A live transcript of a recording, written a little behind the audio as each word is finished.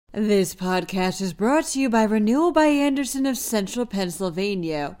This podcast is brought to you by Renewal by Andersen of Central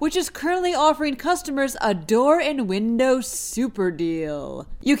Pennsylvania, which is currently offering customers a door and window super deal.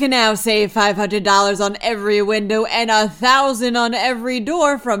 You can now save $500 on every window and $1,000 on every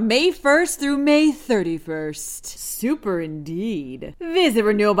door from May 1st through May 31st. Super indeed. Visit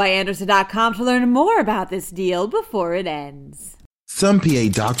renewalbyandersen.com to learn more about this deal before it ends. Some PA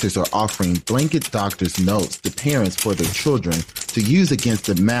doctors are offering blanket doctor's notes to parents for their children to use against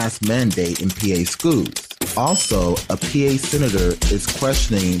the mask mandate in PA schools. Also, a PA senator is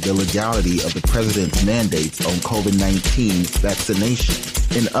questioning the legality of the president's mandates on COVID-19 vaccination.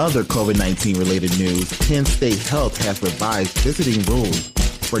 In other COVID-19 related news, Penn State Health has revised visiting rules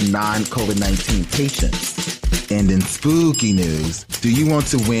for non-COVID-19 patients. And in spooky news, do you want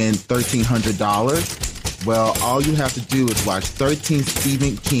to win $1,300? Well, all you have to do is watch 13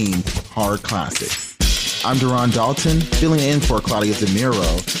 Stephen King horror classics. I'm Deron Dalton, filling in for Claudia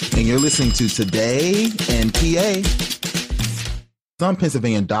DeMiro, and you're listening to Today in PA. Some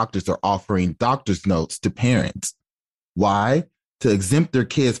Pennsylvania doctors are offering doctor's notes to parents. Why? To exempt their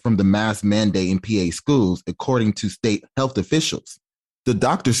kids from the mask mandate in PA schools, according to state health officials. The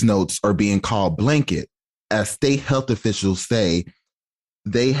doctor's notes are being called blanket, as state health officials say.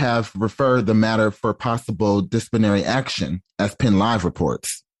 They have referred the matter for possible disciplinary action, as Penn Live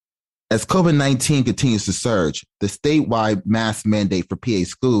reports. As COVID-19 continues to surge, the statewide mask mandate for PA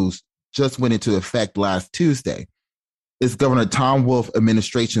schools just went into effect last Tuesday. It's Governor Tom Wolf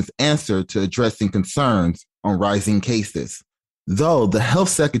administration's answer to addressing concerns on rising cases. Though the health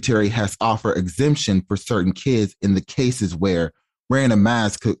secretary has offered exemption for certain kids in the cases where wearing a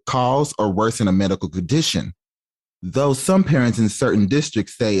mask could cause or worsen a medical condition. Though some parents in certain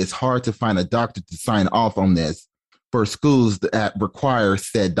districts say it's hard to find a doctor to sign off on this for schools that require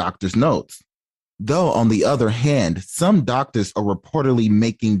said doctor's notes. Though, on the other hand, some doctors are reportedly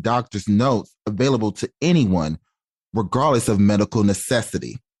making doctor's notes available to anyone, regardless of medical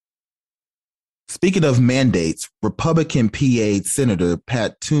necessity. Speaking of mandates, Republican PA Senator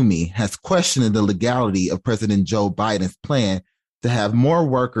Pat Toomey has questioned the legality of President Joe Biden's plan to have more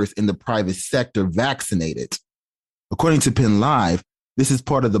workers in the private sector vaccinated. According to Penn Live, this is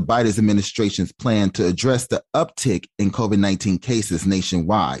part of the Biden administration's plan to address the uptick in COVID-19 cases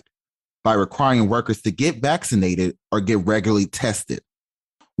nationwide by requiring workers to get vaccinated or get regularly tested.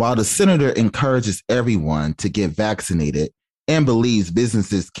 While the senator encourages everyone to get vaccinated and believes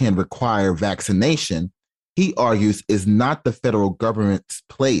businesses can require vaccination, he argues it's not the federal government's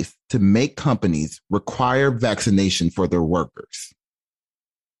place to make companies require vaccination for their workers.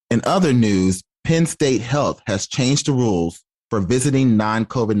 In other news, Penn State Health has changed the rules for visiting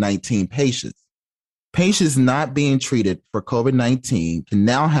non-COVID-19 patients. Patients not being treated for COVID-19 can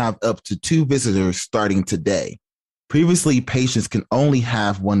now have up to 2 visitors starting today. Previously, patients can only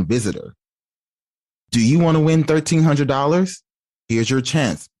have 1 visitor. Do you want to win $1,300? Here's your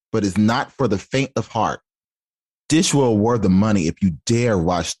chance, but it's not for the faint of heart. Dish will award the money if you dare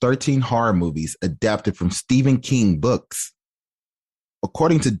watch 13 horror movies adapted from Stephen King books.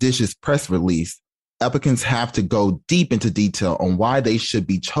 According to Dish's press release, applicants have to go deep into detail on why they should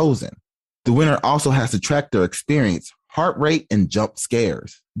be chosen. The winner also has to track their experience, heart rate, and jump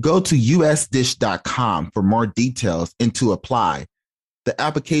scares. Go to usdish.com for more details and to apply. The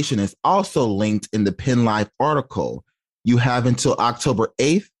application is also linked in the Penn Live article. You have until October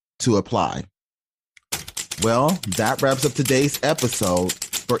 8th to apply. Well, that wraps up today's episode.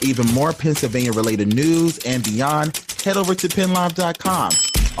 For even more Pennsylvania-related news and beyond, head over to PennLive.com.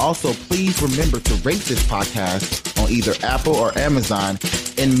 Also, please remember to rate this podcast on either Apple or Amazon,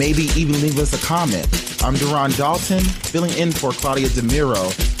 and maybe even leave us a comment. I'm Deron Dalton, filling in for Claudia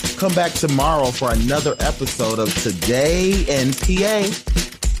DeMiro. Come back tomorrow for another episode of Today in PA.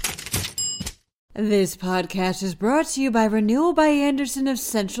 This podcast is brought to you by Renewal by Andersen of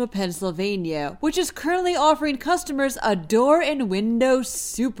Central Pennsylvania, which is currently offering customers a door and window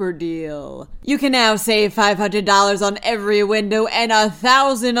super deal. You can now save $500 on every window and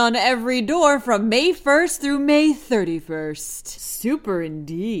 $1,000 on every door from May 1st through May 31st. Super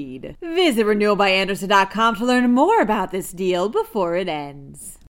indeed. Visit renewalbyandersen.com to learn more about this deal before it ends.